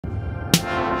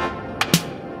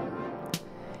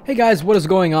Hey guys, what is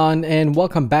going on, and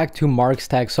welcome back to Mark's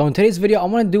Tech. So in today's video I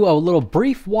want to do a little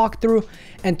brief walkthrough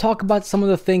and talk about some of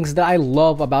the things that I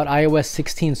love about iOS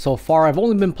 16 so far. I've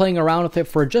only been playing around with it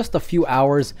for just a few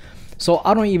hours, so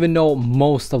I don't even know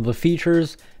most of the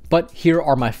features, but here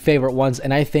are my favorite ones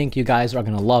and I think you guys are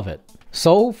gonna love it.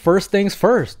 So first things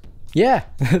first, yeah,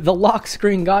 the lock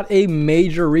screen got a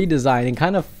major redesign and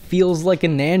kind of feels like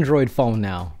an Android phone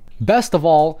now. Best of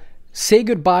all, say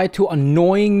goodbye to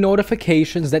annoying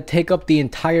notifications that take up the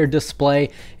entire display.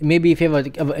 Maybe if you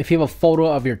have a photo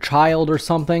of your child or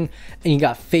something and you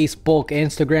got Facebook,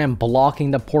 Instagram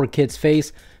blocking the poor kid's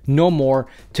face, no more.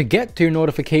 To get to your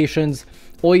notifications,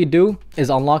 all you do is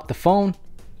unlock the phone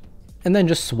and then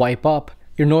just swipe up.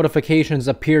 Your notifications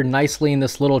appear nicely in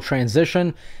this little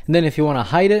transition, and then if you want to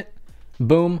hide it,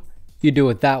 boom, you do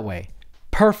it that way.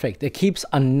 Perfect. It keeps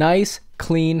a nice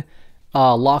clean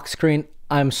lock screen.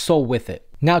 I'm so with it.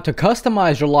 Now to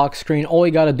customize your lock screen, all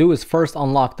you gotta do is first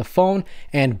unlock the phone.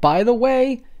 And by the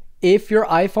way, if your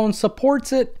iPhone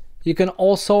supports it, you can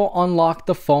also unlock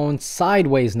the phone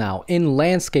sideways now in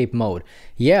landscape mode.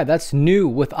 Yeah, that's new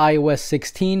with iOS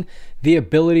 16, the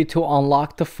ability to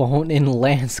unlock the phone in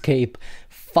landscape.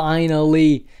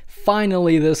 Finally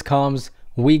this comes,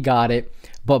 we got it.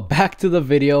 But back to the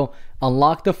video,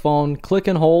 unlock the phone, click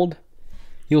and hold.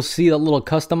 You'll see that little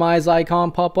customize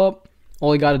icon pop up.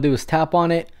 All you got to do is tap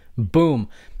on it, boom.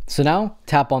 So now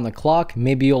tap on the clock.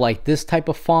 Maybe you'll like this type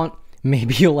of font.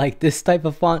 Maybe you'll like this type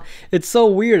of font. It's so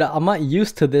weird. I'm not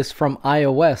used to this from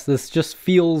iOS. This just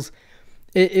feels,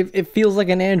 it feels like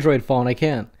an Android phone. I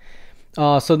can't.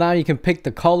 So now you can pick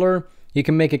the color. You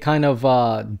can make it kind of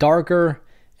darker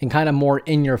and kind of more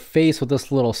in your face with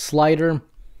this little slider.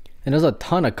 And there's a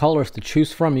ton of colors to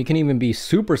choose from. You can even be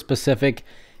super specific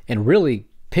and really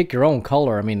pick your own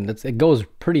color. I mean, it goes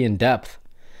pretty in depth.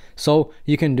 So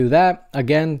you can do that.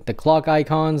 Again, the clock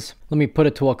icons. Let me put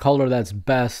it to a color that's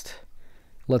best.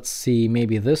 Let's see,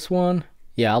 maybe this one.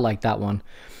 Yeah, I like that one.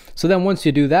 So then once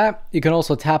you do that, you can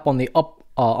also tap on the upper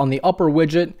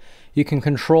widget. You can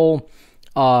control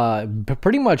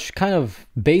pretty much kind of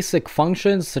basic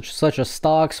functions such as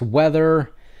stocks,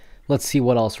 weather. Let's see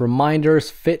what else.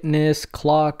 Reminders, fitness,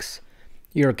 clocks,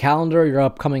 your calendar, your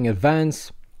upcoming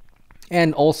events,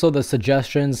 and also the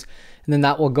suggestions. And then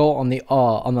that will go on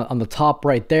the top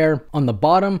right there. On the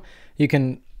bottom, you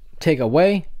can take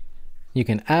away, you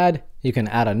can add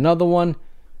another one,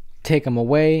 take them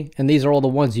away, and these are all the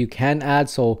ones you can add.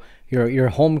 So your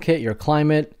home kit, your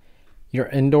climate, your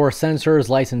indoor sensors,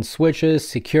 license switches,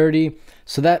 security.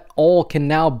 So that all can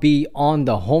now be on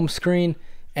the home screen,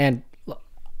 and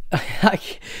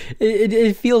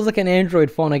it feels like an Android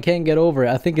phone. I can't get over it.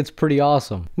 I think it's pretty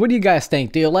awesome. What do you guys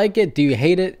think? Do you like it? Do you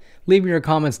hate it? Leave me your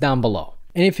comments down below.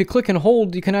 And if you click and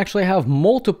hold, you can actually have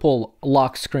multiple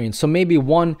lock screens. So maybe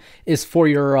one is for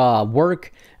your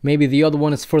work. Maybe the other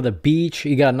one is for the beach.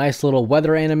 You got a nice little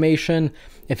weather animation.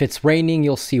 If it's raining,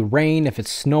 you'll see rain. If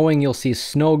it's snowing, you'll see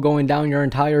snow going down your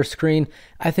entire screen.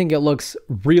 I think it looks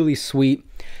really sweet.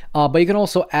 But you can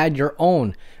also add your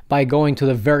own by going to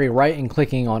the very right and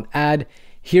clicking on add.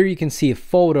 Here you can see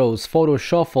photos, photo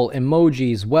shuffle,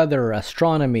 emojis, weather,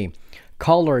 astronomy,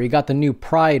 color. You got the new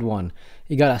Pride one.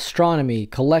 You got astronomy,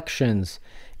 collections,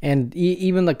 and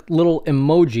even like little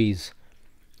emojis.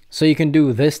 So you can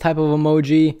do this type of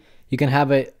emoji. You can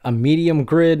have it a medium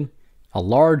grid, a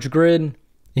large grid.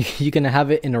 You can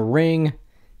have it in a ring.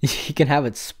 You can have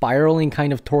it spiraling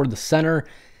kind of toward the center.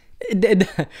 It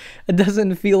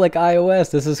doesn't feel like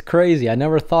iOS. This is crazy. I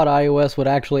never thought iOS would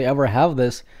actually ever have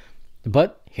this,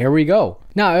 but here we go.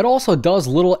 Now, it also does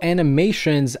little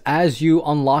animations as you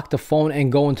unlock the phone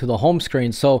and go into the home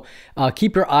screen. So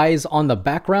keep your eyes on the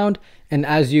background, and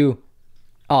as you,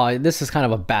 this is kind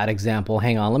of a bad example.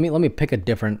 Hang on, let me pick a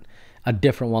different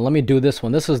one. Let me do this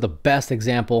one. This is the best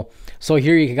example. So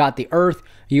here you got the Earth.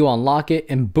 You unlock it,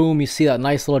 and boom, you see that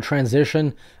nice little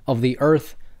transition of the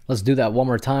Earth. Let's do that one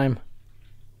more time.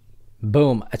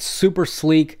 Boom. It's super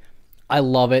sleek. I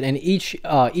love it. And each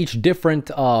different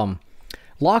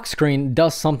lock screen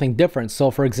does something different.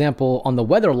 So for example, on the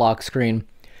weather lock screen,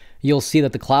 you'll see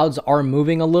that the clouds are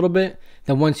moving a little bit.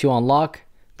 Then once you unlock,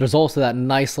 there's also that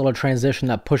nice little transition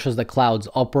that pushes the clouds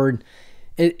upward.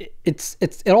 It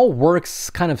all works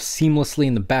kind of seamlessly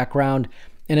in the background,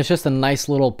 and it's just a nice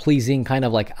little pleasing kind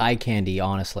of like eye candy,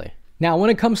 honestly. Now,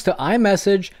 when it comes to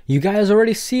iMessage, you guys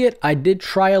already see it. I did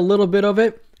try a little bit of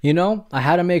it. You know, I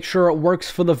had to make sure it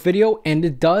works for the video, and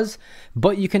it does.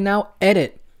 But you can now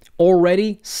edit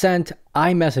already sent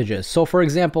iMessages. So for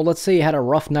example, let's say you had a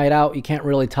rough night out. You can't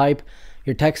really type.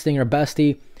 You're texting your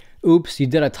bestie. Oops, you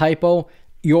did a typo.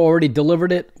 You already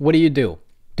delivered it. What do?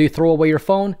 Do you throw away your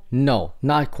phone? No,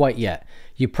 not quite yet.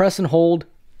 You press and hold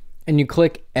and you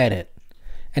click edit.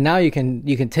 And now you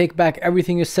can take back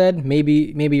everything you said.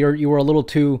 Maybe you were a little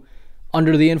too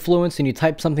under the influence and you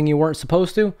typed something you weren't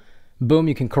supposed to. Boom,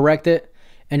 you can correct it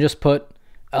and just put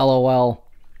LOL,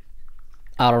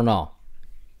 I don't know.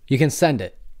 You can send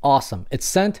it. Awesome. It's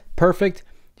sent. Perfect.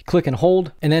 You click and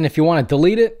hold. And then if you want to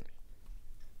delete it,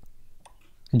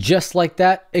 just like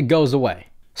that, it goes away.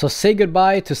 So say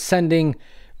goodbye to sending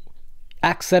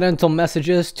accidental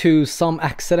messages to some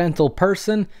accidental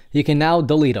person. You can now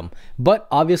delete them. But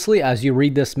obviously, as you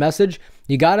read this message,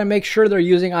 you got to make sure they're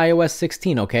using iOS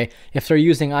 16, okay? If they're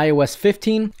using iOS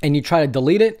 15 and you try to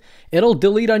delete it, it'll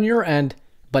delete on your end,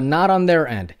 but not on their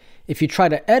end. If you try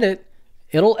to edit,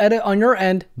 it'll edit on your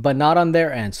end, but not on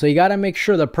their end. So you got to make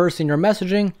sure the person you're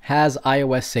messaging has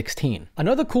iOS 16.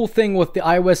 Another cool thing with the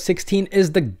iOS 16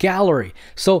 is the gallery.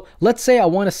 So let's say I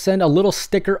want to send a little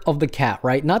sticker of the cat,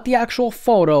 right? Not the actual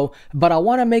photo, but I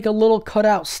want to make a little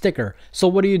cutout sticker. So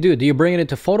what do? Do you bring it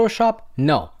into Photoshop?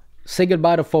 No. Say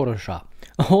goodbye to Photoshop.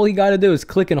 All you got to do is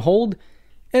click and hold,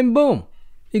 and boom,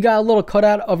 you got a little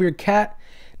cutout of your cat.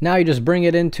 Now you just bring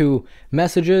it into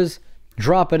Messages,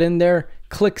 drop it in there,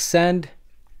 click send,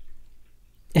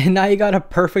 and now you got a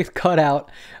perfect cutout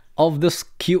of this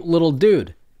cute little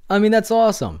dude. I mean, that's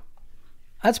awesome.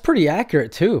 That's pretty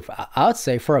accurate too, I would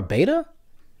say, for a beta.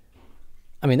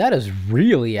 I mean, that is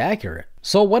really accurate.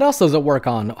 So what else does it work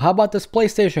on? How about this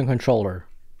PlayStation controller?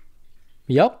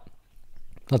 Yep.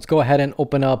 Let's go ahead and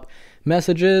open up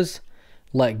Messages,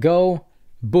 let go.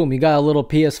 Boom, you got a little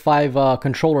PS5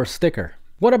 controller sticker.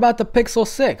 What about the Pixel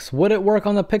 6? Would it work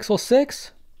on the Pixel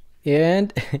 6?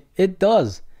 And it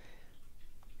does.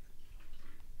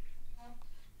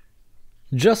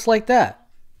 Just like that.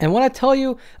 And when I tell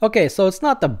you, okay, so it's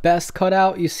not the best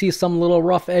cutout. You see some little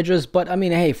rough edges, but I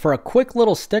mean, hey, for a quick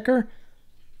little sticker,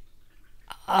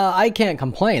 I can't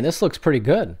complain. This looks pretty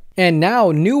good. And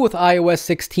now, new with iOS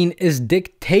 16 is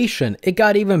Dictation. It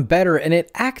got even better, and it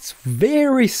acts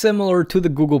very similar to the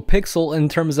Google Pixel in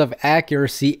terms of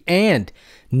accuracy, and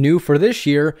new for this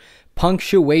year,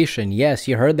 punctuation. Yes,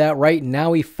 you heard that right.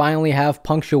 Now we finally have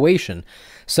punctuation.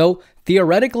 So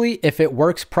theoretically, if it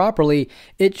works properly,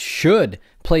 it should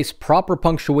place proper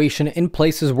punctuation in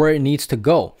places where it needs to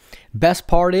go. Best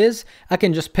part is I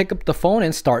can just pick up the phone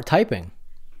and start typing.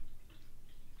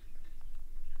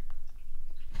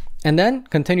 And then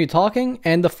continue talking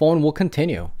and the phone will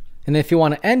continue. And if you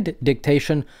want to end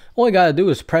dictation, all you got to do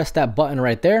is press that button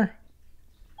right there.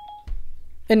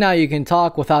 And now you can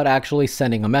talk without actually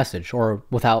sending a message or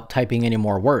without typing any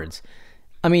more words.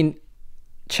 I mean,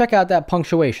 check out that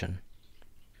punctuation.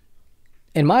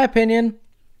 In my opinion,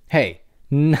 hey,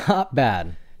 not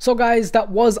bad. So guys, that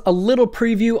was a little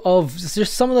preview of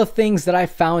just some of the things that I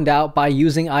found out by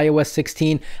using iOS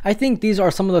 16. I think these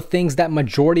are some of the things that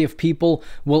majority of people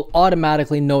will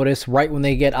automatically notice right when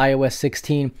they get iOS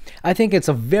 16. I think it's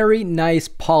a very nice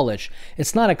polish.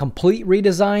 It's not a complete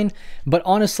redesign, but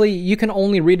honestly, you can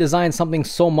only redesign something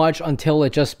so much until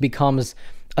it just becomes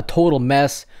a total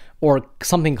mess or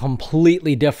something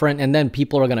completely different, and then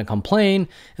people are gonna complain,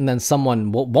 and then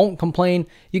someone won't complain.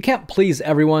 You can't please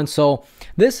everyone, so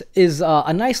this is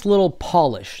a nice little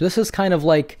polish. This is kind of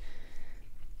like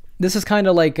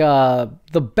the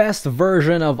best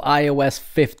version of iOS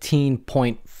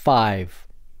 15.5,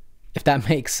 if that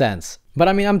makes sense. But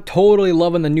I mean, I'm totally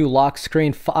loving the new lock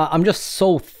screen. I'm just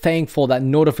so thankful that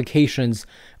notifications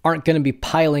aren't gonna be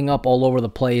piling up all over the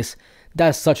place.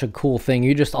 That's such a cool thing.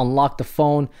 You just unlock the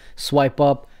phone, swipe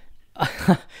up.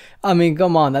 I mean,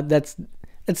 come on,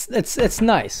 it's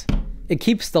nice. It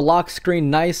keeps the lock screen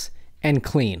nice and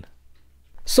clean.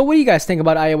 So what do you guys think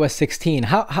about iOS 16?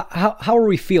 How are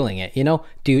we feeling it? You know,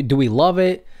 do we love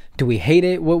it? Do we hate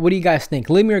it? What do you guys think?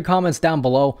 Leave me your comments down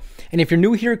below. And if you're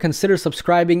new here, consider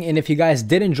subscribing. And if you guys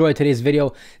did enjoy today's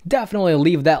video, definitely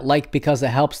leave that like because it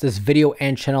helps this video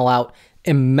and channel out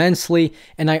immensely,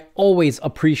 and I always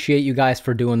appreciate you guys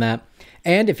for doing that.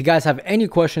 And if you guys have any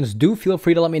questions, do feel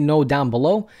free to let me know down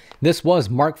below. This was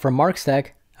Mark from Mark's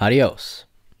Tech. Adios.